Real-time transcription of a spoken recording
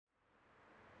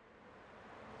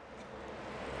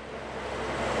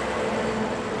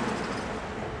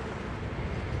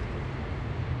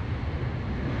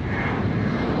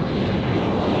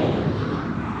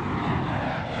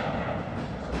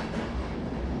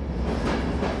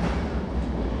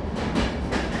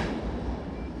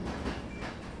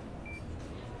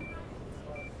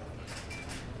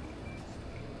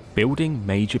Building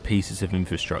major pieces of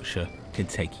infrastructure can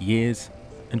take years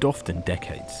and often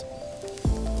decades.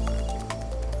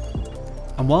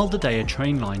 And while the day a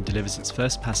train line delivers its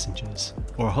first passengers,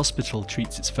 or a hospital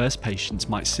treats its first patients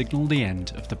might signal the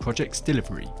end of the project's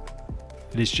delivery,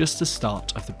 it is just the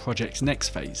start of the project's next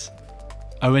phase,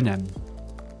 O&M,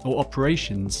 or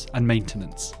operations and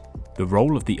maintenance. The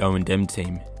role of the O&M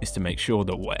team is to make sure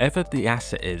that whatever the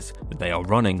asset is that they are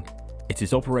running, it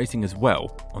is operating as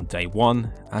well on day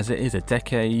one as it is a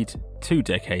decade, 2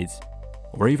 decades,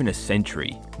 or even a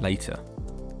century later.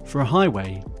 For a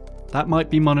highway, that might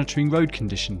be monitoring road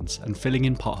conditions and filling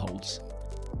in potholes.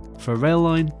 For a rail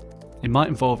line, it might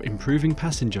involve improving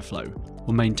passenger flow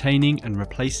or maintaining and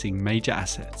replacing major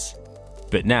assets.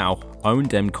 But now,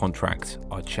 O&M contracts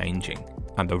are changing,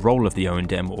 and the role of the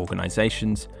O&M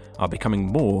organisations are becoming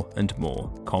more and more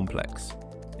complex.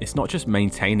 It's not just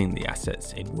maintaining the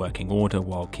assets in working order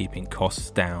while keeping costs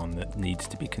down that needs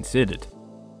to be considered.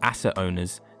 Asset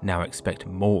owners now expect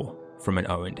more from an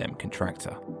O&M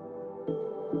contractor.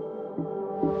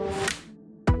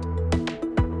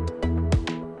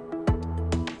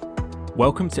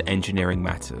 Welcome to Engineering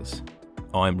Matters.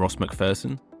 I'm Ross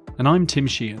McPherson. And I'm Tim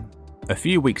Sheehan. A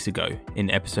few weeks ago,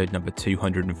 in episode number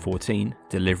 214,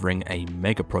 Delivering a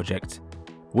Mega Project,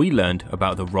 we learned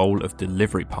about the role of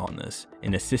delivery partners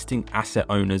in assisting asset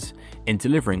owners in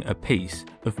delivering a piece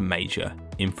of major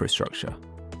infrastructure.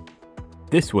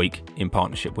 This week, in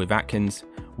partnership with Atkins,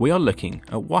 we are looking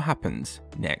at what happens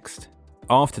next.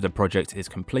 After the project is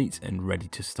complete and ready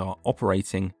to start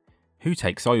operating, who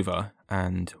takes over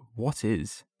and what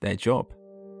is their job?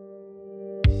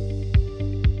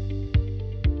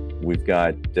 We've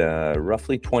got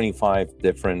roughly 25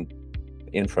 different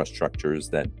infrastructures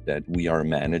that we are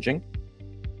managing.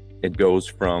 It goes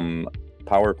from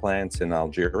power plants in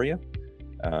Algeria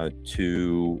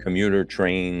to commuter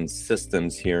train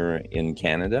systems here in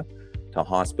Canada, to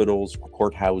hospitals,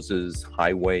 courthouses,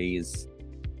 highways,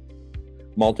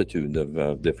 multitude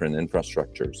of different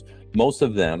infrastructures. Most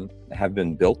of them have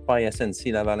been built by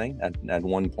SNC-Lavalin at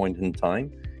one point in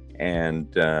time,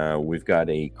 and we've got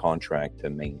a contract to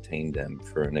maintain them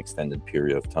for an extended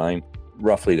period of time.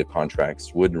 Roughly the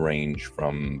contracts would range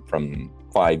from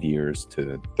 5 years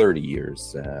to 30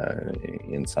 years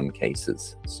in some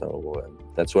cases. So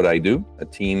that's what I do.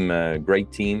 A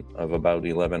great team of about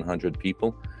 1,100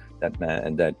 people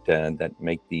that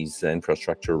make these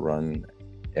infrastructure run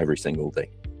every single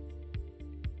day.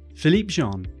 Philippe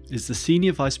Jean is the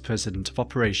Senior Vice President of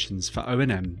Operations for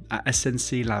O&M at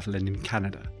SNC-Lavalin in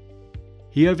Canada.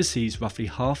 He oversees roughly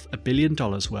 $500 million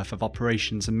worth of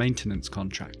operations and maintenance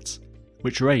contracts,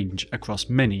 which range across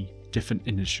many different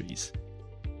industries.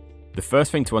 The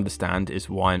first thing to understand is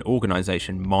why an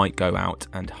organisation might go out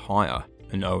and hire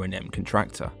an O&M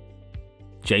contractor.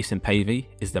 Jason Pavey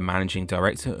is the Managing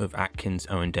Director of Atkins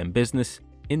O&M Business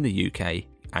in the UK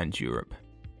and Europe.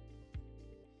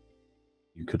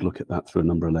 You could look at that through a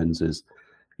number of lenses.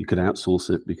 You could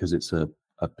outsource it because it's a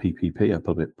PPP, a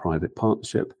public-private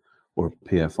partnership, or a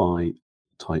PFI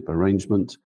type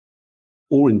arrangement.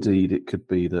 Or indeed, it could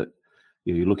be that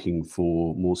you're looking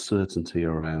for more certainty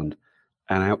around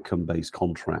an outcome-based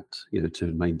contract, to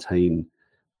maintain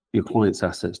your client's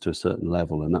assets to a certain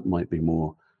level, and that might be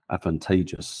more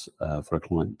advantageous for a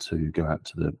client to go out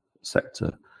to the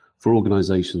sector. For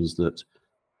organisations that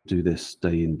do this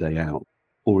day in, day out,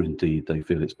 or indeed they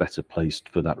feel it's better placed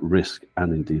for that risk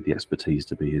and indeed the expertise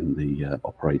to be in the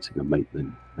operating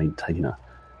and maintainer,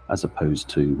 as opposed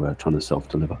to trying to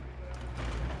self-deliver.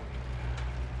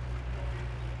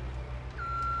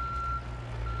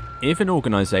 If an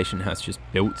organisation has just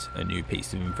built a new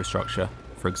piece of infrastructure,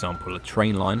 for example a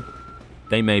train line,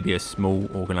 they may be a small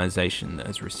organisation that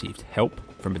has received help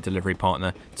from a delivery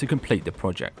partner to complete the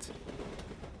project.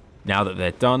 Now that they're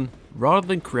done, rather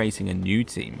than creating a new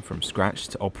team from scratch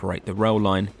to operate the rail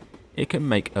line, it can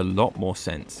make a lot more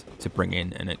sense to bring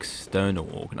in an external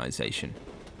organisation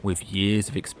with years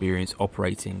of experience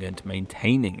operating and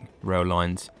maintaining rail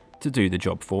lines to do the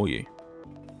job for you.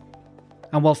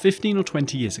 And while 15 or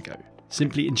 20 years ago,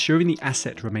 simply ensuring the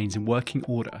asset remains in working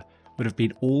order would have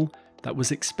been all that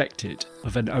was expected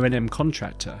of an O&M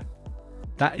contractor,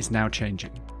 that is now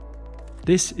changing.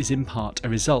 This is in part a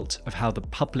result of how the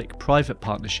public-private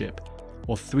partnership,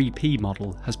 or 3P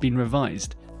model, has been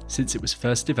revised since it was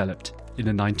first developed in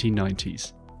the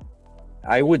 1990s.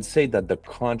 I would say that the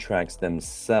contracts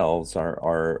themselves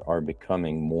are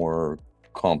becoming more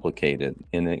complicated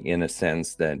in a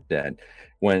sense that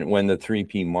when the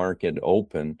 3P market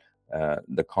opened,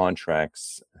 the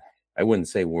contracts, I wouldn't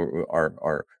say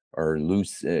are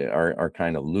loose, are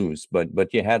kind of loose,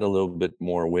 but you had a little bit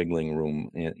more wiggling room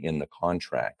in the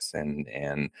contracts,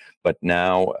 but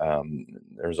now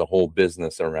there's a whole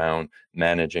business around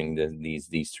managing these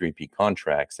 3P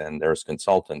contracts, and there's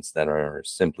consultants that are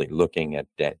simply looking at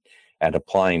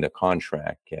applying the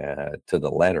contract to the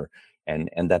letter, and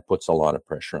that puts a lot of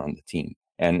pressure on the team.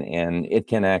 And it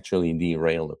can actually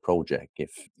derail the project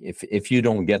if you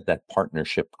don't get that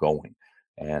partnership going.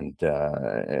 And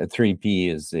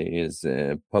 3P is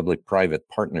a public-private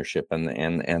partnership, and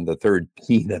the third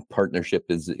P, that partnership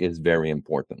is very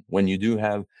important. When you do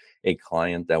have a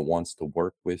client that wants to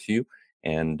work with you,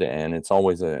 and it's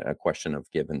always a question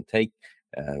of give and take.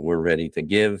 We're ready to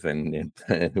give, and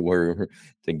we're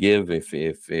to give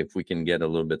if we can get a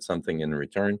little bit something in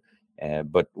return.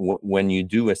 But when you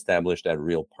do establish that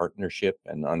real partnership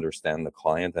and understand the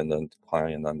client, and the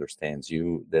client understands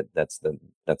you, that's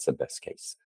the best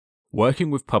case. Working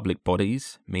with public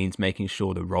bodies means making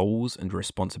sure the roles and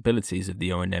responsibilities of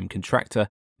the O&M contractor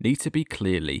need to be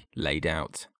clearly laid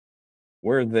out.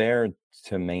 We're there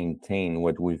to maintain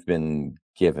what we've been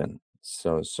given.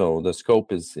 So the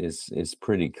scope is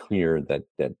pretty clear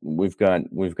that we've got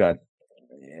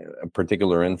a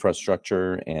particular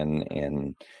infrastructure,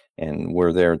 and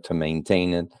we're there to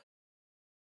maintain it.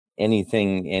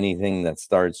 Anything that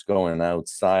starts going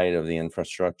outside of the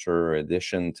infrastructure, or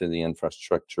addition to the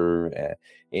infrastructure,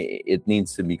 it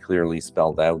needs to be clearly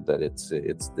spelled out that it's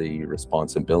the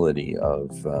responsibility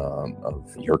of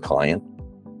your client.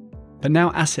 But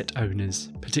now asset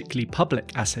owners, particularly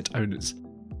public asset owners,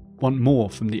 want more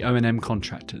from the O&M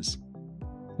contractors.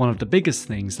 One of the biggest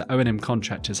things that O&M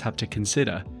contractors have to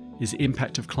consider is the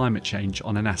impact of climate change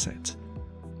on an asset.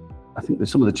 I think that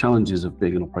some of the challenges of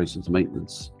being an operations and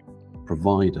maintenance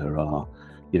provider are,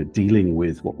 dealing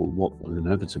with what will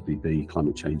inevitably be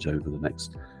climate change over the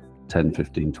next 10,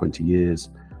 15, 20 years.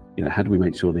 How do we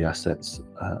make sure the assets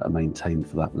are maintained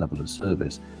for that level of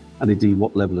service? And indeed,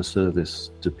 what level of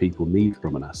service do people need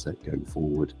from an asset going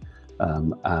forward?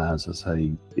 As I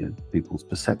say, people's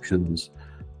perceptions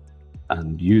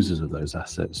and users of those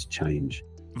assets change.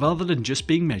 Rather than just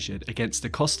being measured against the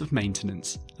cost of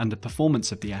maintenance and the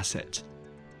performance of the asset,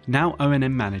 now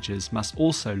O&M managers must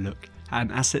also look at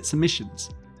an asset's emissions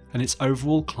and its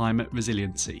overall climate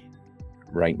resiliency.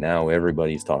 Right now,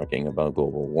 everybody's talking about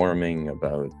global warming,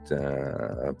 about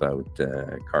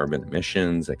carbon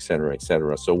emissions, et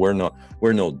cetera. So we're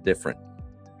no different.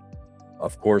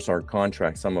 Of course,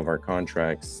 some of our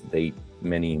contracts date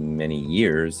many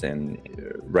years, and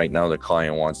right now the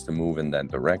client wants to move in that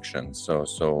direction.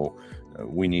 So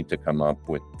we need to come up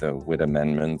with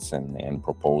amendments and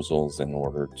proposals in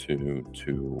order to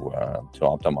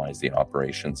optimize the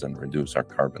operations and reduce our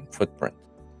carbon footprint.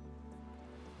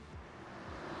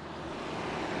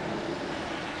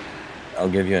 I'll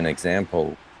give you an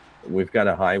example. We've got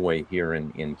a highway here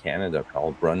in Canada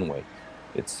called Runway.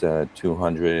 It's a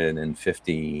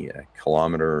 250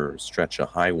 kilometer stretch of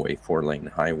highway, 4-lane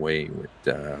highway with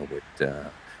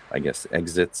I guess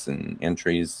exits and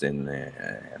entries and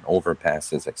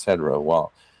overpasses, etc.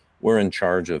 Well, we're in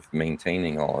charge of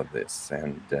maintaining all of this,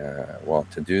 and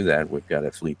to do that, we've got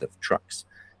a fleet of trucks,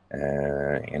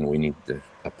 and we need to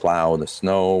plow the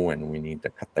snow, and we need to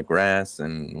cut the grass,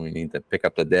 and we need to pick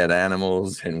up the dead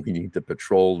animals, and we need to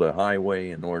patrol the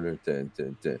highway in order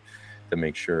to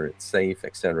make sure it's safe,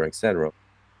 etc.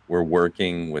 We're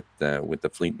working with the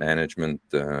fleet management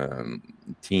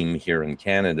team here in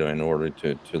Canada in order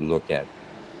to look at,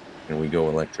 we go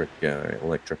electric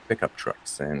pickup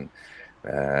trucks and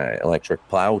electric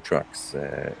plow trucks,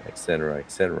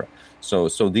 etc.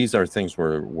 So these are things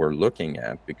we're looking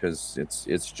at, because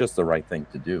it's just the right thing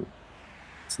to do.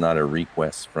 It's not a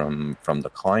request from the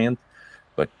client,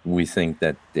 but we think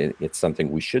that it's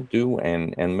something we should do,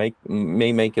 and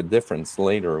may make a difference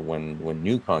later when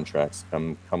new contracts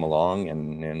come along,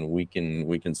 and we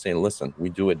can say, listen, we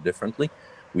do it differently,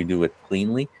 we do it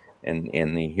cleanly, and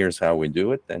here's how we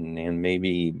do it, and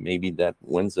maybe that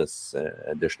wins us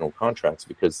additional contracts,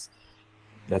 because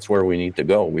that's where we need to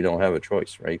go. We don't have a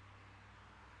choice, right?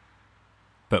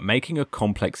 But making a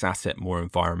complex asset more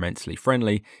environmentally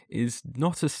friendly is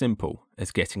not as simple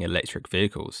as getting electric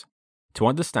vehicles. To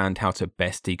understand how to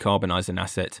best decarbonise an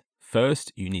asset,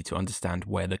 first you need to understand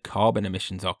where the carbon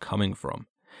emissions are coming from,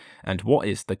 and what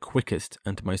is the quickest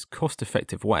and most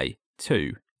cost-effective way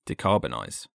to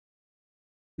decarbonise.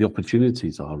 The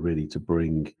opportunities are really to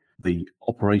bring the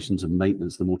operations and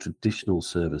maintenance, the more traditional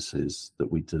services that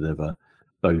we deliver,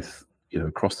 both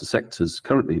across the sectors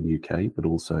currently in the UK, but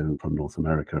also from North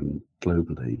America and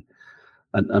globally,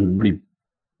 and really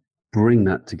bring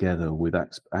that together with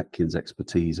Atkins'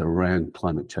 expertise around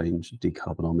climate change,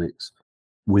 decarbonomics,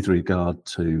 with regard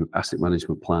to asset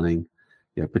management planning,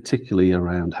 particularly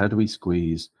around how do we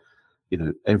squeeze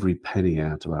every penny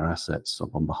out of our assets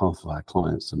on behalf of our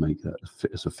clients to make that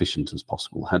as efficient as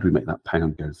possible. How do we make that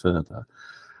pound go further?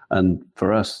 And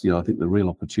for us, I think the real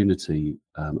opportunity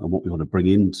and what we want to bring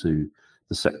into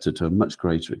the sector to a much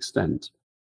greater extent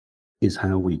is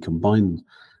how we combine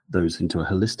those into a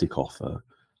holistic offer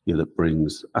that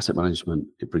brings asset management,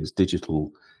 it brings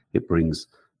digital, it brings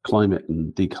climate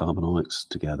and decarbonomics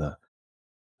together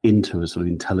into a sort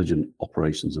of intelligent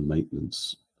operations and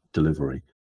maintenance delivery.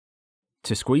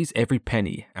 To squeeze every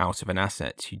penny out of an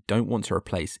asset, you don't want to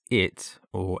replace it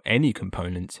or any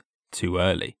component too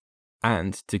early.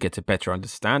 And to get a better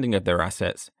understanding of their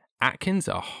assets, Atkins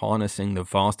are harnessing the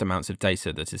vast amounts of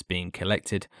data that is being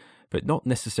collected, but not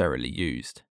necessarily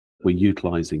used. We're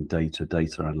utilizing data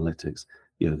analytics,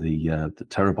 the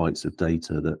terabytes of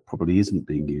data that probably isn't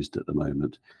being used at the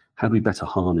moment. How do we better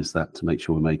harness that to make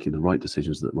sure we're making the right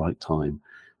decisions at the right time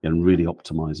and really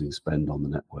optimizing spend on the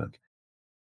network?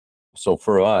 So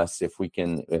for us, if we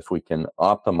can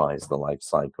optimize the life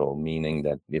cycle, meaning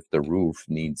that if the roof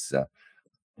needs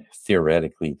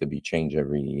theoretically to be changed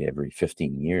every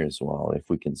 15 years, well, if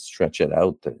we can stretch it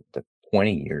out to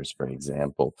 20 years, for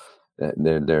example,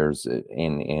 there's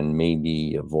and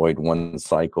maybe avoid one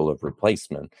cycle of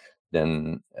replacement,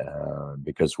 then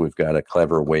because we've got a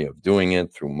clever way of doing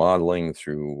it through modeling,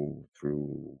 through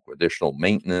additional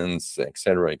maintenance, et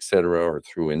cetera, or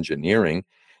through engineering,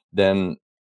 then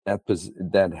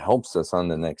that helps us on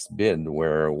the next bid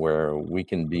where we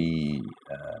can be,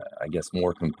 I guess,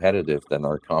 more competitive than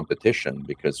our competition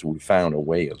because we found a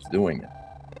way of doing it.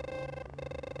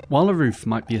 While a roof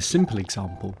might be a simple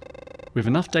example, with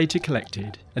enough data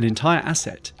collected, an entire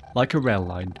asset, like a rail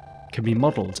line, can be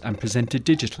modelled and presented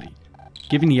digitally,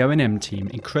 giving the O&M team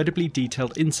incredibly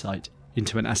detailed insight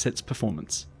into an asset's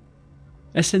performance.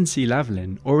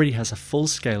 SNC-Lavalin already has a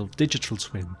full-scale digital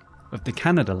twin of the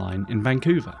Canada Line in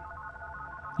Vancouver.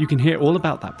 You can hear all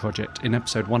about that project in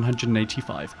episode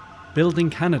 185, Building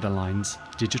Canada Line's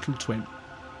Digital Twin.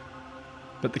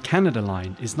 But the Canada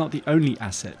Line is not the only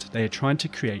asset they are trying to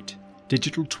create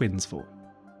digital twins for.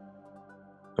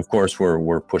 Of course,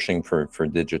 we're pushing for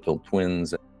digital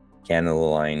twins. Canada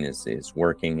Line is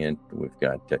working it. We've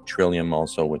got Trillium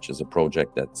also, which is a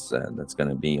project that's going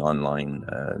to be online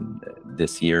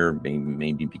this year,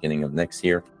 maybe beginning of next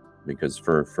year. Because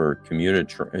for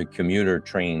commuter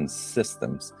train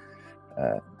systems,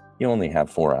 you only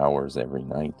have 4 hours every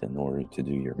night in order to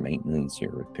do your maintenance, your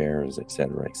repairs, et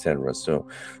cetera. So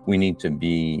we need to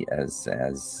be as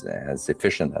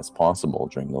efficient as possible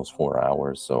during those 4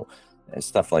 hours. So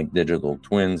stuff like digital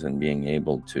twins and being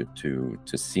able to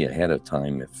see ahead of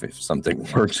time if something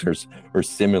works or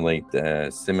simulate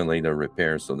a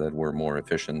repair so that we're more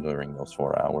efficient during those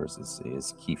 4 hours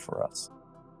is key for us.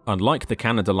 Unlike the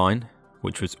Canada Line,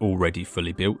 which was already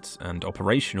fully built and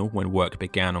operational when work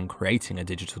began on creating a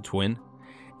digital twin,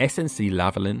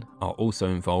 SNC-Lavalin are also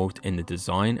involved in the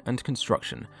design and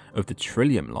construction of the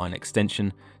Trillium Line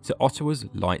extension to Ottawa's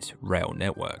light rail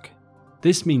network.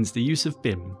 This means the use of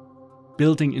BIM,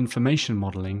 building information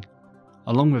modelling,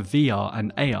 along with VR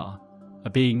and AR,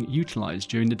 are being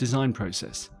utilised during the design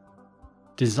process.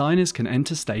 Designers can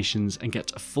enter stations and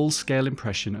get a full-scale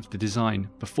impression of the design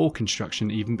before construction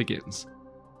even begins.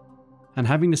 And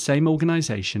having the same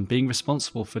organisation being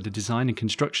responsible for the design and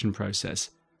construction process,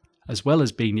 as well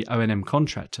as being the O&M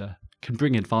contractor, can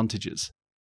bring advantages.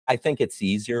 I think it's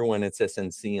easier when it's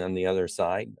SNC on the other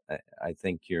side. I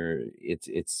think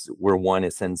we're one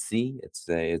SNC.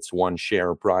 It's one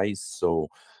share price.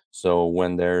 So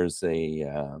when there's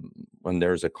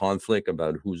a conflict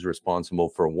about who's responsible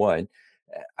for what,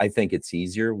 I think it's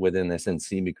easier within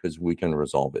SNC because we can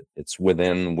resolve it. It's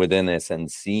within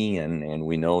SNC, and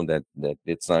we know that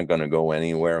it's not going to go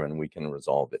anywhere, and we can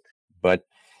resolve it. But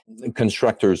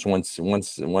constructors, once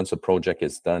a project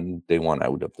is done, they want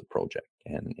out of the project,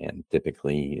 and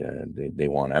typically they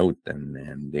want out,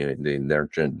 and there's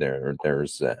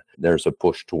a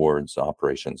push towards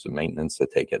operations and maintenance to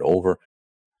take it over.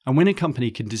 And when a company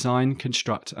can design,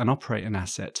 construct, and operate an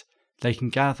asset, they can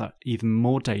gather even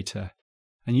more data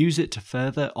and use it to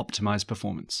further optimize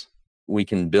performance. We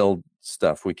can build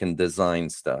stuff, we can design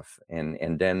stuff,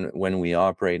 and then when we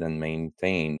operate and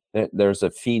maintain, there's a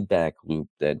feedback loop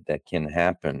that can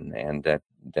happen, and that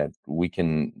the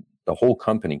whole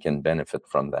company can benefit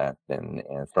from that, and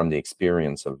from the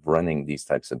experience of running these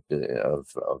types of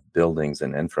buildings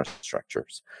and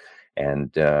infrastructures,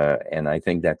 and I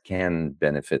think that can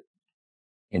benefit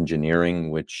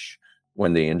engineering, which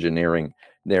when the engineering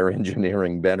they're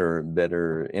engineering better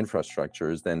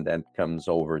infrastructures, then that comes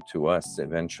over to us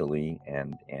eventually,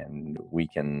 and we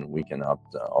can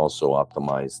also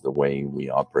optimize the way we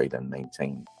operate and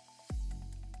maintain.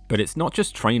 But it's not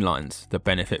just train lines that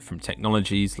benefit from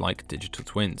technologies like digital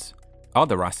twins.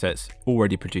 Other assets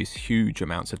already produce huge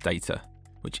amounts of data,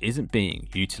 which isn't being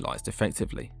utilized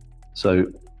effectively. So,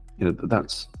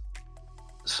 that's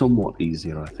somewhat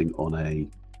easier, I think, on a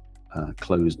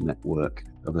closed network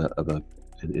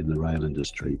in the rail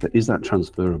industry. But is that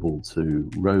transferable to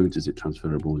roads? Is it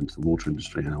transferable into the water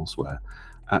industry and elsewhere?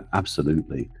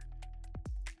 Absolutely.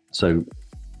 So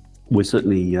we're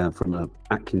certainly, from an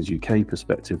Atkins UK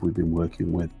perspective, we've been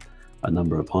working with a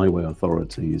number of highway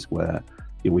authorities where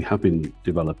we have been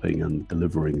developing and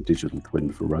delivering digital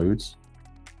twin for roads,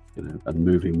 and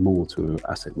moving more to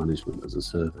asset management as a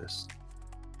service.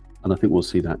 And I think we'll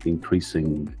see that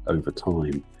increasing over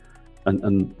time.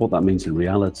 And what that means in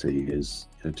reality is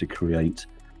to create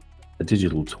a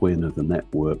digital twin of the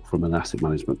network from an asset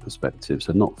management perspective.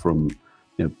 So not from,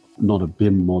 not a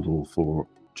BIM model for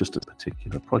just a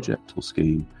particular project or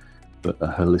scheme, but a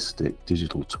holistic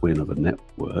digital twin of a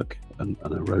network and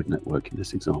a road network in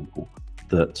this example,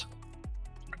 that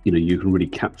you can really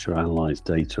capture, analyze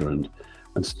data and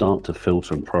start to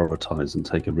filter and prioritize and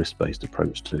take a risk-based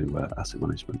approach to asset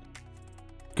management.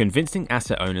 Convincing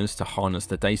asset owners to harness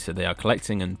the data they are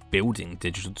collecting and building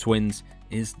digital twins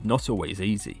is not always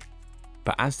easy.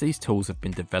 But as these tools have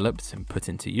been developed and put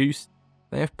into use,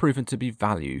 they have proven to be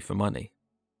value for money.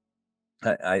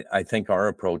 I think our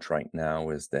approach right now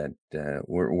is that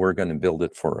we're going to build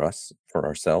it for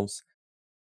ourselves.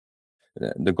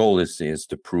 The goal is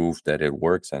to prove that it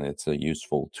works and it's a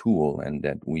useful tool and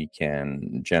that we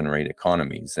can generate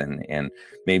economies, and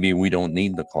maybe we don't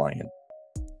need the client.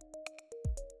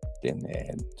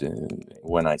 And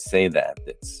when I say that,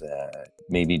 it's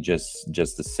maybe just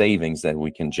the savings that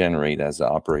we can generate as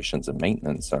operations and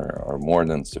maintenance are more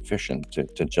than sufficient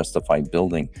to justify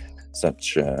building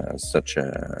such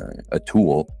a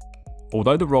tool.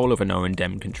 Although the role of an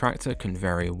O&M contractor can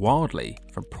vary wildly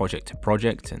from project to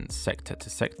project and sector to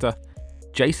sector,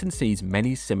 Jason sees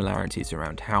many similarities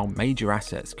around how major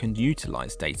assets can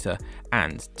utilize data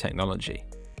and technology.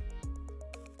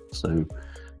 So,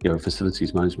 a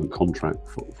facilities management contract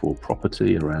for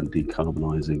property around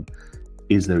decarbonising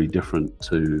is very different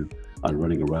to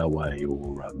running a railway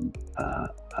or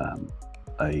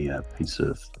a piece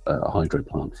of a hydro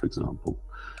plant, for example.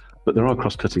 But there are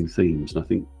cross-cutting themes, and I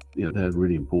think they're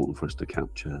really important for us to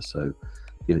capture. So,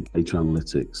 data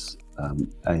analytics,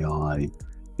 AI,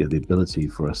 the ability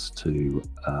for us to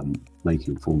make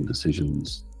informed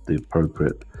decisions, the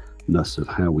appropriateness of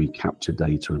how we capture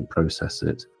data and process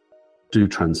it, do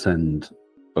transcend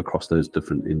across those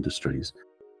different industries.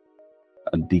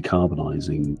 And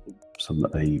decarbonising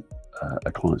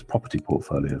a client's property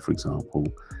portfolio, for example,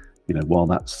 while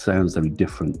that sounds very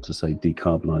different to, say,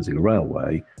 decarbonising a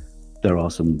railway, there are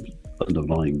some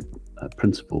underlying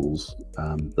principles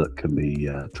that can be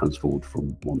transformed from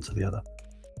one to the other.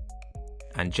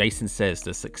 And Jason says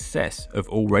the success of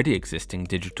already existing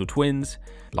digital twins,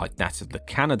 like that of the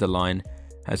Canada Line,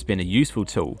 has been a useful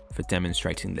tool for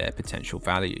demonstrating their potential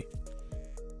value.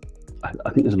 I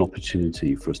think there's an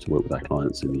opportunity for us to work with our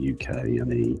clients in the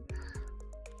UK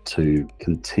to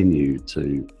continue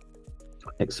to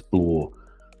explore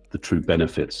the true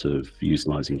benefits of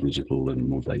utilising digital and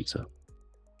more data.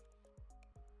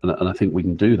 And I think we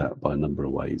can do that by a number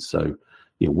of ways. So,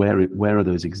 where are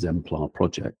those exemplar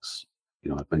projects?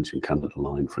 I've mentioned Canada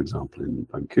Line, for example, in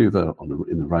Vancouver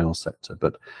in the rail sector,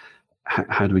 but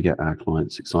how do we get our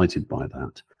clients excited by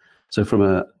that? So from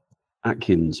a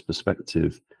Atkins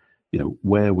perspective,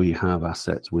 where we have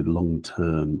assets with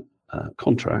long-term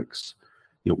contracts,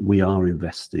 we are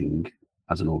investing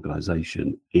as an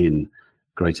organization in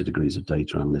greater degrees of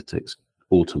data analytics,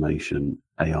 automation,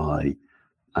 AI,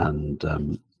 and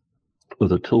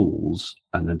other tools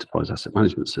and enterprise asset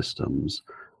management systems,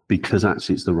 because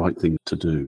actually it's the right thing to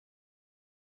do.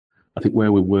 I think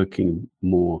where we're working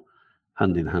more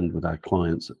hand in hand with our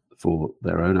clients for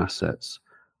their own assets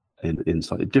in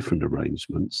slightly different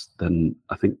arrangements, then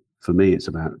I think for me it's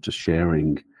about just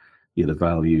sharing the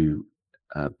value,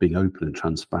 being open and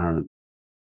transparent.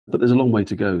 But there's a long way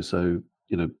to go. So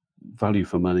value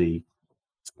for money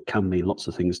can mean lots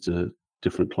of things to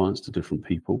different clients, to different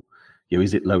people.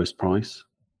 Is it lowest price?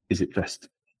 Is it best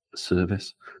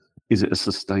service? Is it a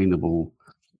sustainable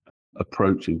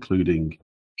approach, including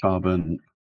carbon,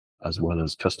 as well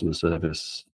as customer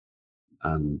service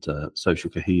and social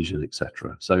cohesion,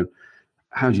 etc.? So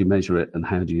how do you measure it and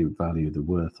how do you value the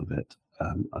worth of it,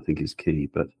 I think is key.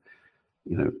 But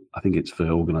I think it's for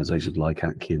organizations like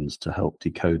Atkins to help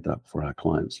decode that for our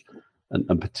clients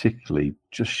and particularly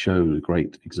just show the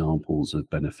great examples of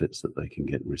benefits that they can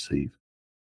get and receive.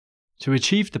 To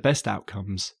achieve the best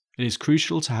outcomes, it is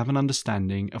crucial to have an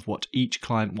understanding of what each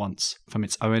client wants from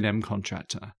its O&M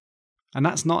contractor. And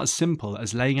that's not as simple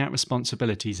as laying out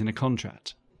responsibilities in a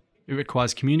contract. It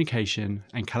requires communication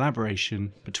and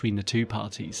collaboration between the two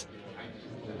parties.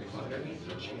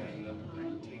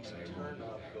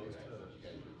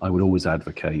 I would always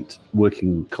advocate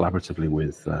working collaboratively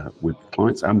with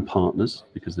clients and partners,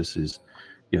 because this is,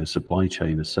 supply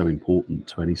chain is so important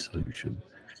to any solution.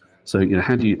 So,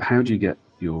 how do you get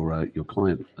your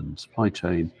client and supply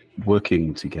chain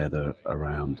working together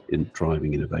around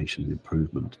driving innovation and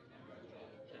improvement?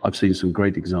 I've seen some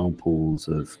great examples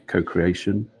of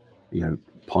co-creation,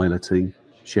 piloting,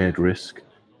 shared risk.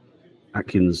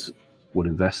 Atkins will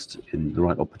invest in the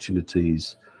right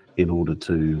opportunities in order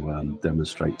to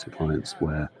demonstrate to clients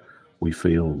where we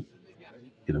feel,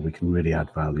 we can really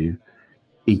add value.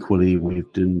 Equally,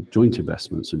 we've done joint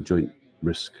investments and joint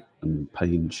risk and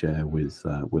pain share with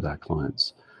our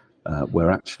clients,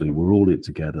 where actually we're all in it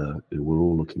together. We're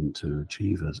all looking to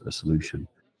achieve a solution.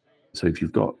 So if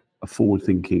you've got a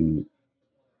forward-thinking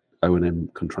O&M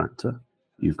contractor,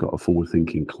 you've got a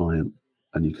forward-thinking client,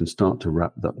 and you can start to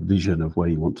wrap that vision of where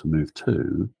you want to move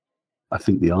to, I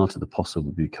think the art of the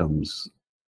possible becomes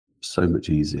so much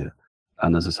easier.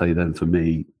 And as I say, then for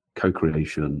me,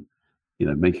 co-creation,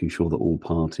 making sure that all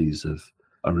parties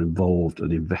are involved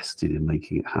and invested in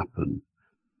making it happen,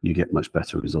 you get much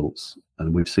better results.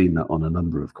 And we've seen that on a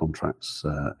number of contracts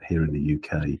here in the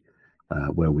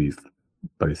UK, where we've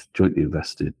both jointly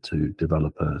invested to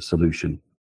develop a solution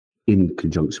in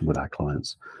conjunction with our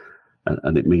clients.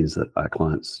 And it means that our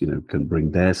clients, can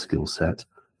bring their skill set,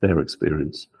 their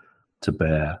experience to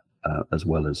bear, as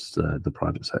well as the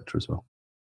private sector as well.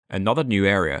 Another new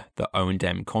area that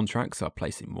O&M contracts are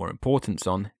placing more importance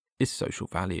on is social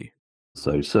value.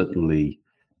 So certainly,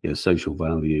 social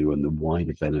value and the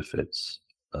wider benefits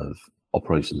of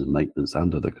operations and maintenance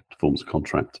and other forms of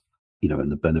contract,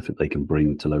 and the benefit they can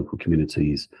bring to local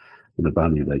communities and the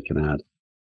value they can add,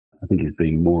 I think is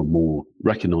being more and more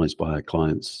recognised by our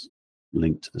clients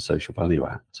linked to the Social Value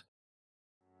Act.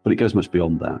 But it goes much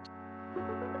beyond that.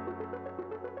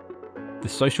 The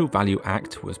Social Value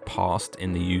Act was passed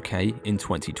in the UK in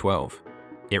 2012.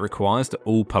 It requires that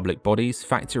all public bodies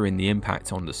factor in the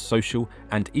impact on the social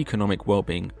and economic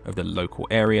well-being of the local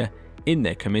area in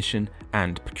their commission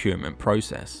and procurement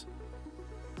process.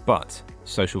 But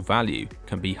social value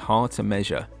can be hard to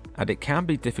measure, and it can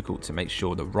be difficult to make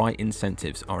sure the right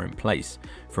incentives are in place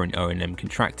for an O&M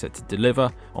contractor to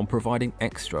deliver on providing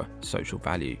extra social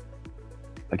value.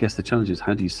 I guess the challenge is,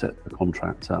 how do you set a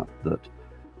contract up that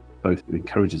both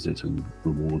encourages it and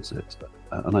rewards it?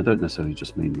 And I don't necessarily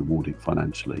just mean rewarding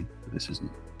financially. This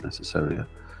isn't necessarily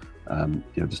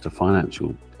just a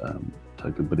financial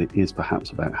token, but it is perhaps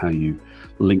about how you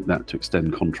link that to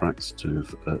extend contracts to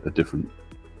a different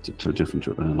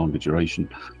longer duration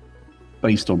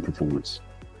based on performance.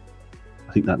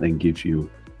 I think that then gives you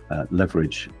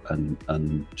leverage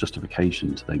and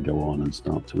justification to then go on and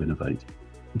start to innovate.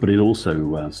 But it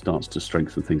also starts to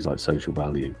strengthen things like social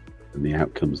value and the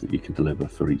outcomes that you can deliver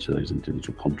for each of those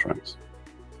individual contracts.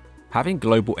 Having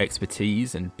global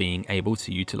expertise and being able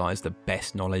to utilise the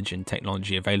best knowledge and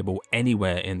technology available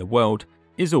anywhere in the world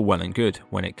is all well and good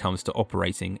when it comes to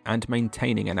operating and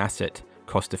maintaining an asset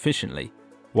cost efficiently,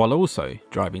 while also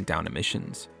driving down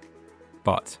emissions.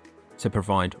 But to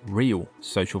provide real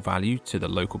social value to the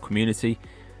local community,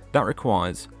 that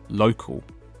requires local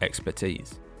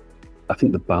expertise. I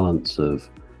think the balance of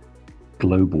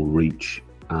global reach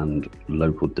and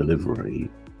local delivery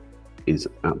is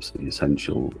absolutely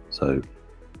essential. So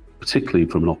particularly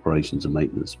from an operations and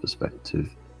maintenance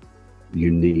perspective,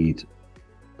 you need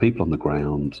people on the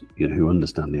ground, who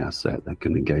understand the asset, that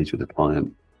can engage with the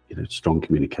client, strong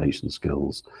communication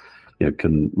skills,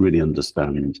 can really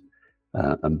understand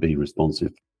and be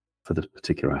responsive for the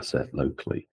particular asset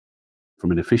locally.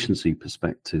 From an efficiency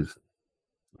perspective,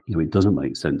 it doesn't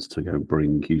make sense to go and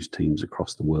bring huge teams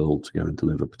across the world to go and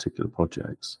deliver particular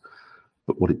projects.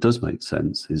 But what it does make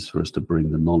sense is for us to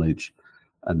bring the knowledge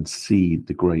and seed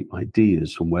the great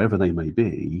ideas from wherever they may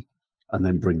be, and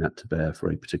then bring that to bear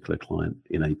for a particular client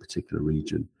in a particular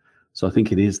region. So I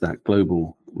think it is that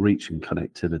global reach and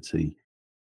connectivity,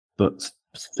 but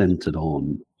centered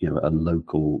on a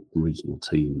local regional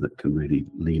team that can really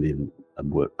lean in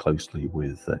and work closely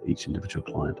with each individual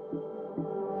client.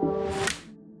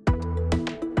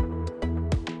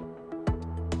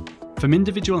 From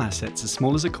individual assets as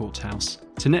small as a courthouse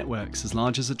to networks as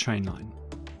large as a train line,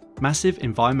 Massive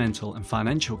environmental and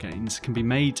financial gains can be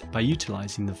made by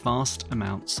utilising the vast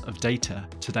amounts of data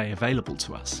today available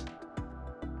to us.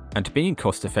 And being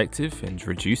cost effective and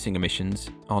reducing emissions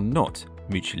are not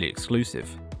mutually exclusive.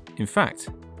 In fact,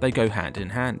 they go hand in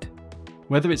hand.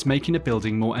 Whether it's making a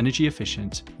building more energy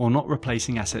efficient or not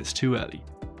replacing assets too early,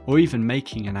 or even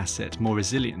making an asset more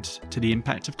resilient to the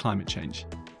impact of climate change,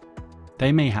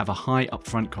 they may have a high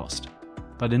upfront cost,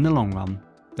 but in the long run,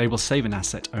 they will save an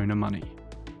asset owner money.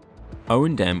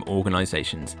 O&M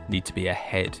organisations need to be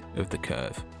ahead of the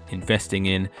curve, investing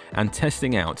in and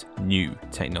testing out new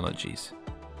technologies.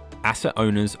 Asset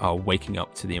owners are waking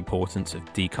up to the importance of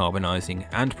decarbonising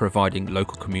and providing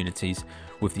local communities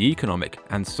with the economic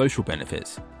and social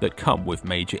benefits that come with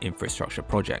major infrastructure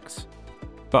projects.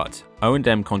 But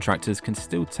O&M contractors can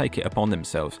still take it upon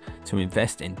themselves to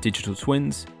invest in digital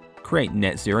twins, create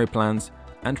net zero plans,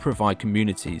 and provide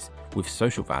communities with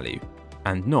social value,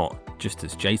 and not just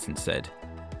as Jason said.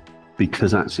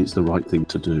 Because actually it's the right thing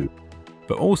to do.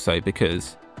 But also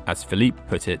because, as Philippe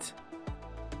put it,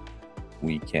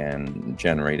 we can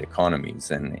generate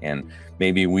economies, and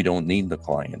maybe we don't need the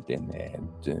client. And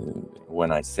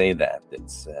when I say that,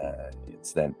 it's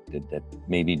that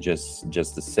maybe just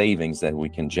the savings that we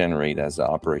can generate as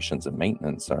operations and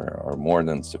maintenance are more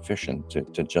than sufficient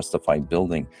to justify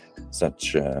building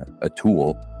such a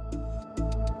tool.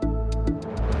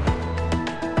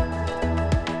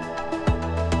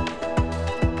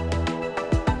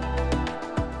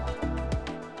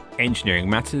 Engineering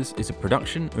Matters is a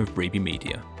production of Breeby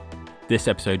Media. This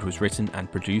episode was written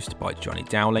and produced by Johnny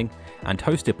Dowling and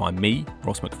hosted by me,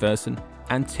 Ross McPherson,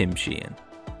 and Tim Sheehan.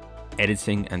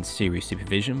 Editing and series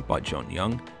supervision by John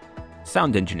Young.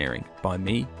 Sound engineering by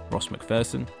me, Ross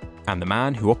McPherson, and the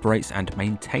man who operates and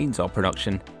maintains our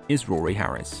production is Rory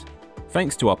Harris.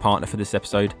 Thanks to our partner for this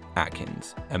episode,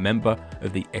 Atkins, a member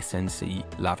of the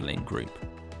SNC-Lavalin Group.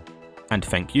 And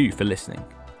thank you for listening.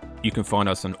 You can find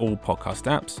us on all podcast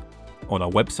apps, on our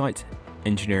website,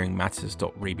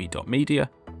 engineeringmatters.reeby.media,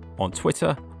 on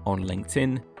Twitter, on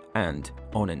LinkedIn, and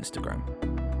on Instagram.